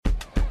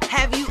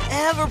Have you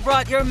ever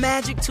brought your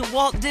magic to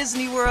Walt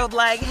Disney World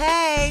like,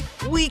 hey,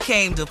 we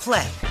came to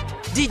play?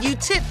 Did you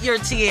tip your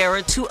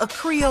tiara to a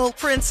Creole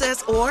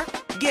princess or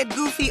get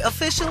goofy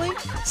officially?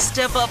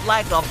 Step up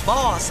like a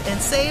boss and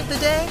save the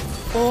day?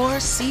 Or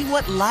see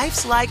what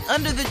life's like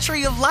under the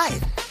tree of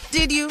life?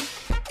 Did you?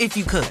 If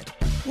you could.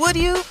 Would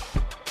you?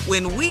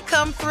 When we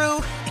come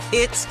through,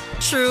 it's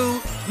true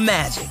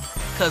magic.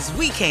 'Cause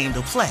we came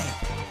to play.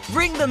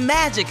 Bring the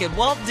magic at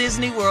Walt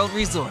Disney World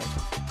Resort.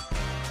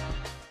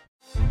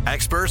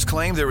 Experts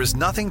claim there is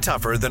nothing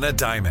tougher than a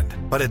diamond.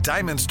 But at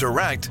Diamonds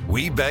Direct,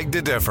 we beg to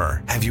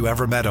differ. Have you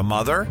ever met a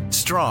mother?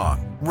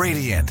 Strong,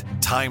 radiant,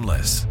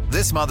 timeless.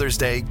 This Mother's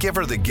Day, give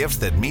her the gift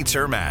that meets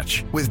her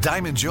match. With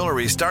diamond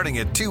jewelry starting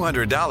at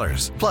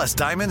 $200. Plus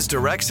Diamonds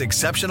Direct's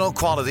exceptional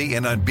quality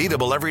and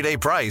unbeatable everyday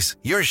price,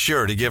 you're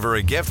sure to give her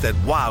a gift that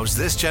wows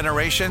this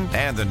generation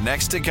and the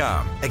next to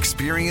come.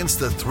 Experience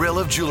the thrill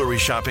of jewelry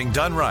shopping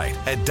done right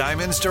at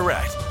Diamonds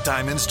Direct.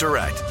 Diamonds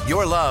Direct.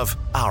 Your love,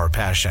 our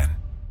passion.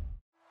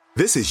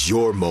 This is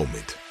your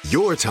moment,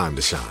 your time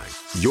to shine,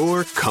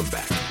 your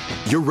comeback.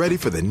 You're ready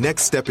for the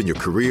next step in your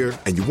career,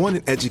 and you want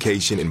an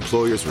education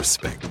employers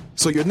respect.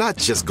 So you're not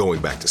just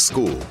going back to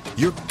school,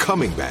 you're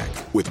coming back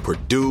with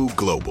Purdue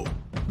Global.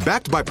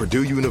 Backed by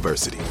Purdue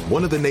University,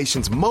 one of the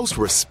nation's most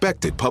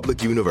respected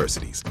public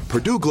universities,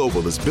 Purdue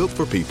Global is built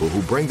for people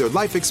who bring their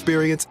life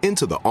experience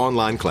into the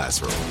online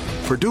classroom.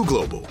 Purdue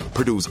Global,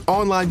 Purdue's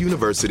online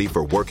university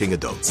for working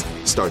adults.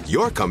 Start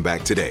your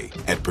comeback today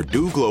at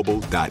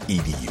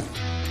purdueglobal.edu.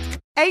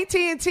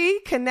 AT&T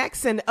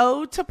connects an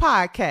ode to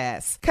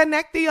podcasts.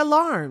 Connect the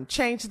alarm.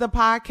 Change the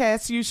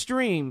podcast you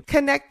stream.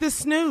 Connect the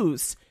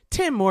snooze.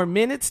 10 more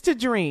minutes to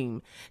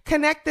dream.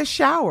 Connect the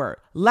shower.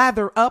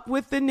 Lather up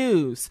with the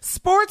news.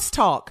 Sports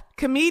talk,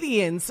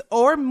 comedians,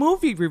 or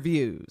movie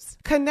reviews.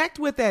 Connect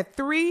with that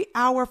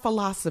 3-hour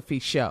philosophy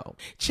show.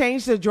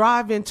 Change the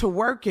drive into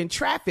work in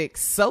traffic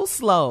so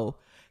slow.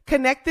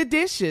 Connect the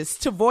dishes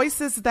to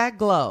voices that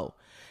glow.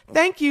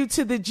 Thank you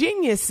to the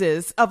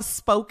geniuses of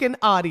spoken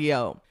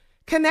audio.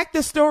 Connect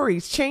the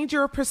stories, change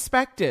your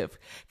perspective.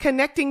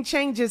 Connecting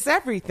changes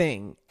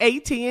everything.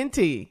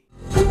 AT&T.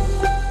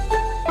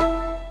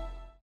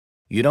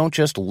 You don't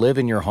just live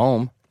in your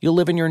home, you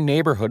live in your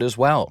neighborhood as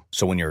well.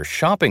 So when you're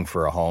shopping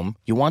for a home,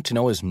 you want to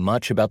know as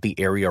much about the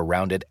area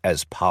around it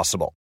as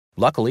possible.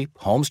 Luckily,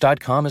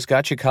 Homes.com has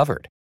got you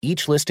covered.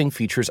 Each listing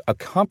features a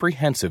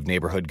comprehensive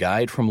neighborhood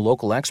guide from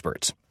local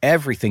experts.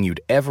 Everything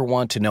you'd ever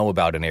want to know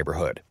about a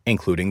neighborhood,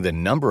 including the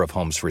number of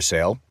homes for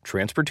sale,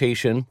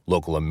 transportation,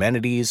 local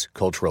amenities,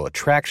 cultural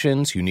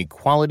attractions, unique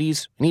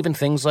qualities, and even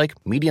things like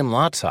median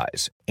lot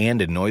size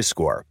and a noise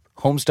score.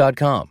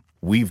 Homes.com.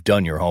 We've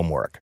done your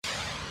homework.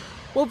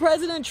 Well,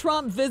 President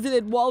Trump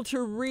visited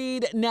Walter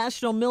Reed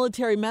National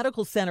Military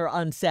Medical Center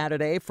on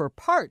Saturday for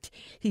part,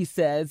 he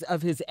says,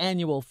 of his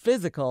annual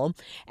physical.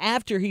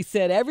 After he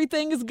said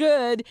everything is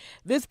good,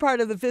 this part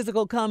of the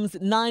physical comes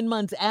 9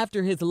 months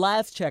after his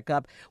last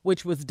checkup,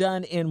 which was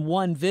done in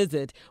one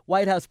visit.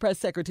 White House Press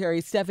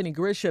Secretary Stephanie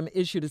Grisham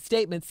issued a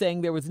statement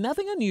saying there was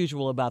nothing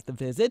unusual about the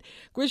visit.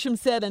 Grisham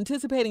said,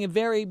 anticipating a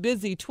very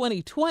busy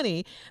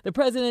 2020, the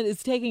president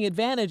is taking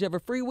advantage of a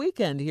free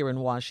weekend here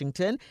in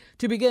Washington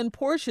to begin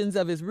portions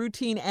of his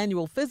routine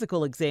annual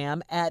physical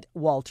exam at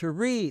Walter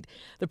Reed.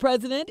 The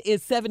president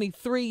is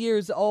 73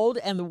 years old,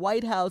 and the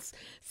White House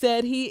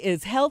said he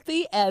is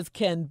healthy as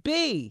can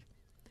be.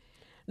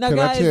 Now, can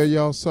guys, I tell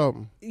y'all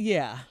something?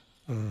 Yeah.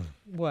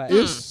 What?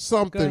 It's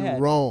something ahead.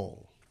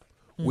 wrong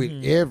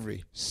with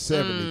every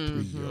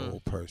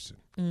 73-year-old person.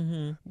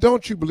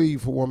 Don't you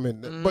believe for 1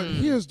 minute? But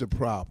here's the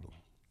problem.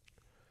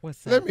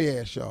 What's that? Let me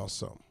ask y'all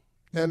something.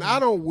 And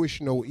I don't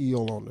wish no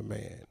ill on the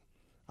man.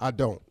 I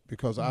don't,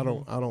 because I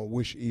don't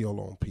wish ill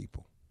on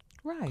people.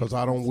 Right. Because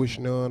I don't wish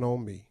none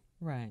on me.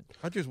 Right.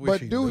 I just wish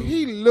But he do knew.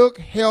 he look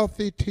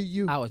healthy to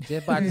you? I was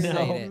just about to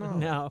say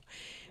that.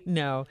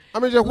 No. I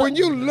mean, just when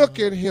you look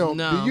at him,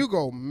 No. do you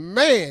go,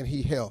 man,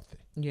 he healthy?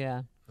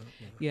 Yeah.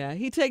 Yeah.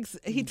 He takes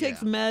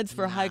meds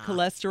for high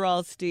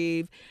cholesterol,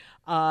 Steve.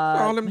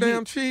 All them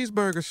damn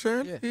cheeseburgers,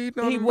 Shirley. He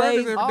eating all he them burgers weighs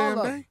every all damn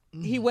of day.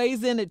 He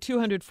weighs in at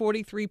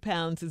 243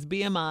 pounds. His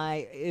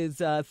BMI is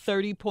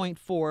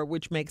 30.4,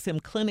 which makes him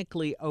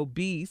clinically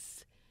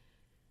obese.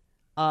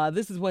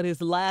 This is what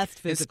his last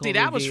physical See,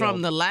 that was revealed.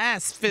 from the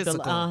last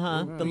physical.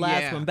 The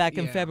last Yeah, one back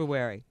in yeah.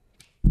 February.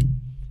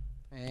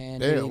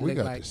 And Damn, he we looked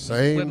got like, the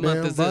same What damn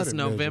month is this? body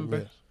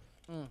November?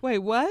 measurement. Wait,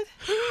 what?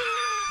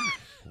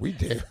 We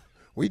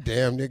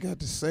damn near got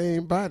the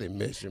same body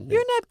measurement.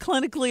 You're not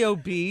clinically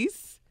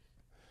obese.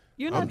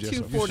 You're I'm not just a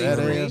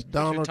 243. fat-ass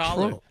Donald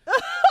taller. Trump.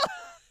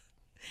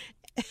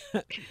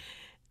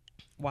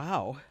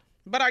 Wow.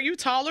 But are you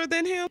taller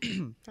than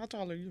him? How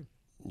tall are you?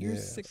 You're Yeah,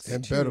 6'2",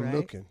 and better right?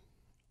 looking.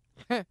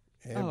 And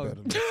Oh. better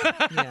looking.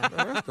 Yeah.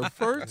 That's the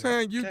first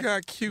time you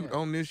got cute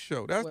on this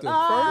show. That's the first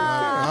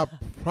I time.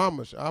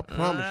 promise you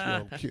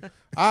I'm cute.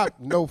 I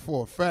know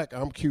for a fact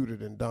I'm cuter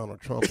than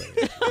Donald Trump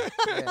is.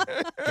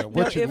 And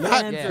what No you're ifs,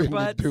 not ands, or going to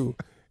buts. do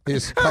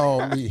is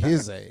call me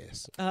his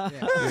ass. You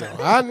know,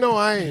 I know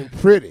I ain't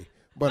pretty,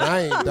 but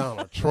I ain't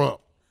Donald Trump.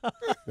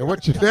 And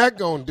what you're not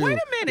going to do Wait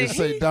a minute, is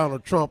say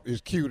Donald Trump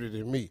is cuter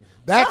than me.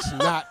 That's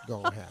not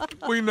going to happen.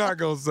 We're not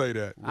going to say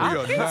that. We are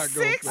not He's going to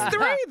say that.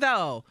 6'3",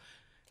 though.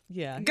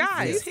 Yeah,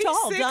 Guys, he's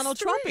tall. 6'3". Donald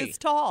Trump is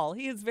tall.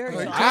 He is very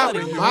tall. I I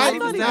might thought he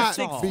was not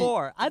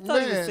 6'4". I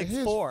thought he was Man,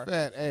 6'4". his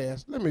fat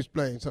ass. Let me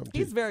explain something to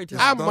you. He's very tall.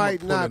 I Stomach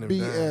might not pulling be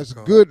him down, as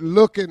Carl. good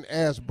looking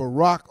as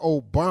Barack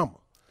Obama,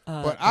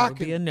 but I would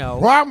be a can no.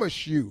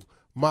 promise you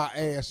my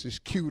ass is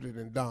cuter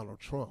than Donald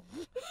Trump.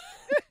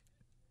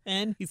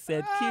 And he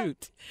said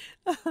cute.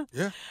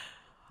 Yeah.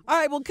 All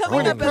right, well, coming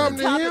When up it come at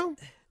the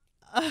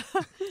to top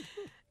him,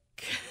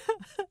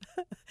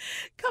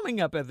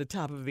 Coming up at the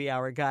top of the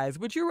hour, guys,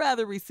 would you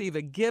rather receive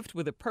a gift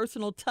with a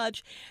personal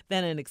touch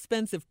than an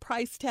expensive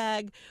price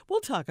tag? We'll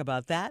talk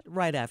about that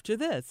right after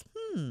this.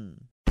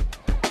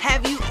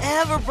 Have you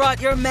ever brought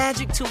your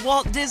magic to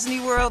Walt Disney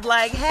World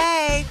like,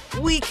 hey,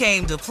 we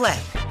came to play?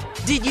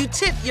 Did you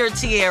tip your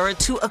tiara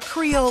to a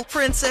Creole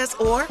princess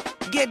or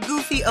get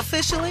goofy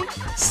officially?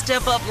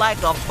 Step up like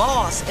a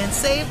boss and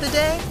save the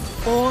day?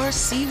 Or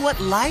see what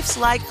life's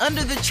like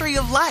under the tree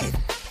of life?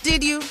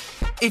 Did you?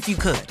 If you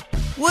could.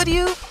 Would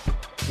you?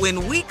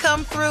 When we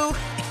come through,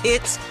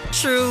 it's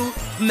true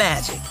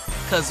magic.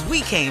 'Cause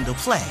we came to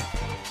play.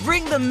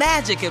 Bring the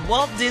magic at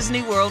Walt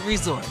Disney World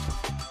Resort.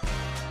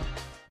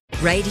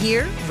 Right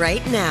here,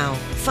 right now.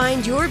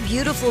 Find your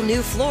beautiful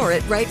new floor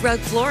at Right Rug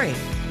Flooring.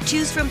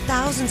 Choose from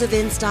thousands of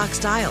in-stock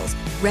styles,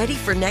 ready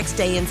for next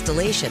day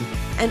installation,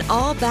 and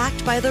all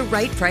backed by the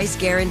right price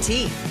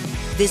guarantee.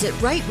 Visit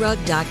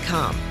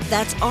rightrug.com.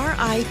 That's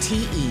RITERUG.com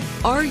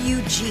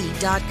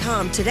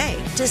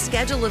today to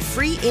schedule a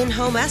free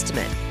in-home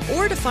estimate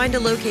or to find a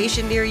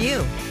location near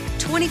you.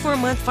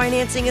 24-month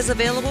financing is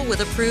available with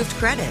approved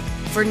credit.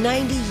 For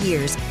 90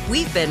 years,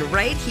 we've been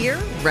right here,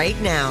 right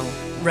now.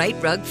 Right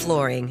Rug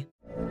Flooring.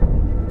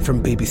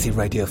 From BBC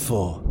Radio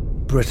 4,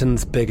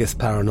 Britain's biggest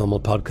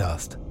paranormal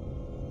podcast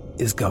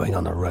is going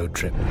on a road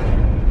trip.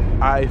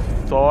 I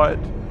thought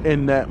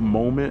in that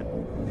moment,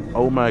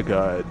 oh my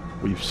God,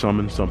 we've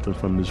summoned something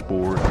from this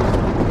board.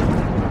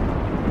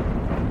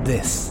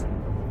 This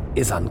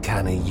is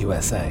Uncanny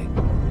USA.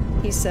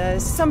 He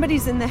says,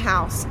 somebody's in the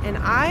house, and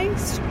I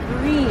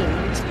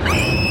screamed.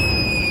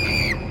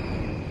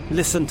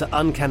 Listen to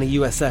Uncanny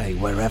USA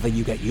wherever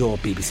you get your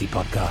BBC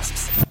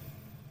podcasts,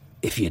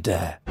 if you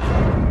dare.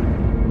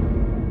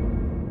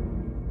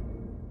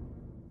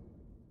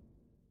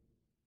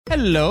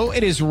 Hello,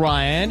 it is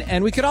Ryan,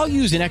 and we could all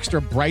use an extra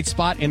bright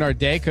spot in our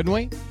day, couldn't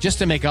we? Just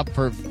to make up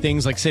for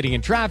things like sitting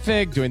in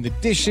traffic, doing the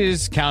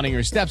dishes, counting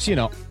your steps, you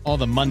know, all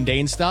the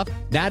mundane stuff.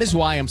 That is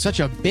why I'm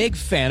such a big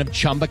fan of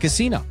Chumba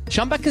Casino.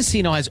 Chumba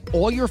Casino has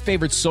all your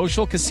favorite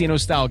social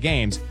casino-style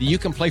games that you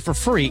can play for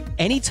free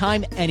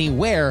anytime,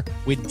 anywhere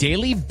with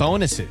daily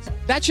bonuses.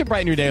 That should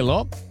brighten your day a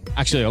little.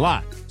 Actually, a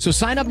lot. So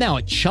sign up now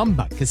at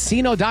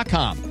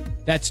ChumbaCasino.com.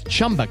 That's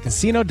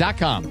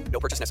ChumbaCasino.com. No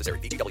purchase necessary.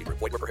 VGW Group.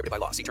 Void where prohibited by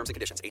law. See terms and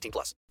conditions.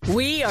 18+.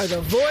 We are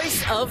the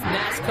voice of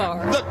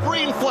NASCAR. The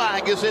green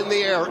flag is in the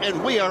air,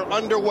 and we are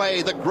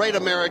underway. The Great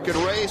American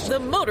Race.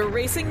 The Motor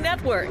Racing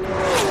Network.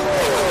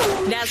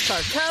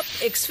 NASCAR Cup,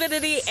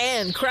 Xfinity,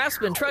 and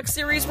Craftsman Truck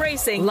Series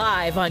Racing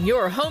live on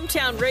your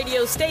hometown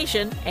radio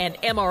station and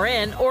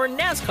MRN or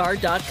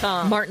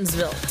NASCAR.com.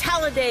 Martinsville,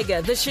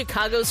 Talladega, the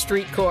Chicago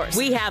Street Course.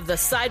 We have the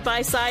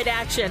side-by-side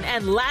action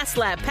and last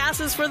lap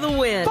passes for the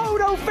win.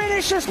 Photo finishes.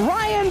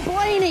 Ryan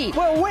Blaney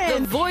will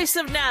win. The voice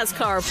of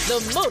NASCAR,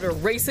 the Motor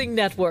Racing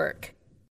Network.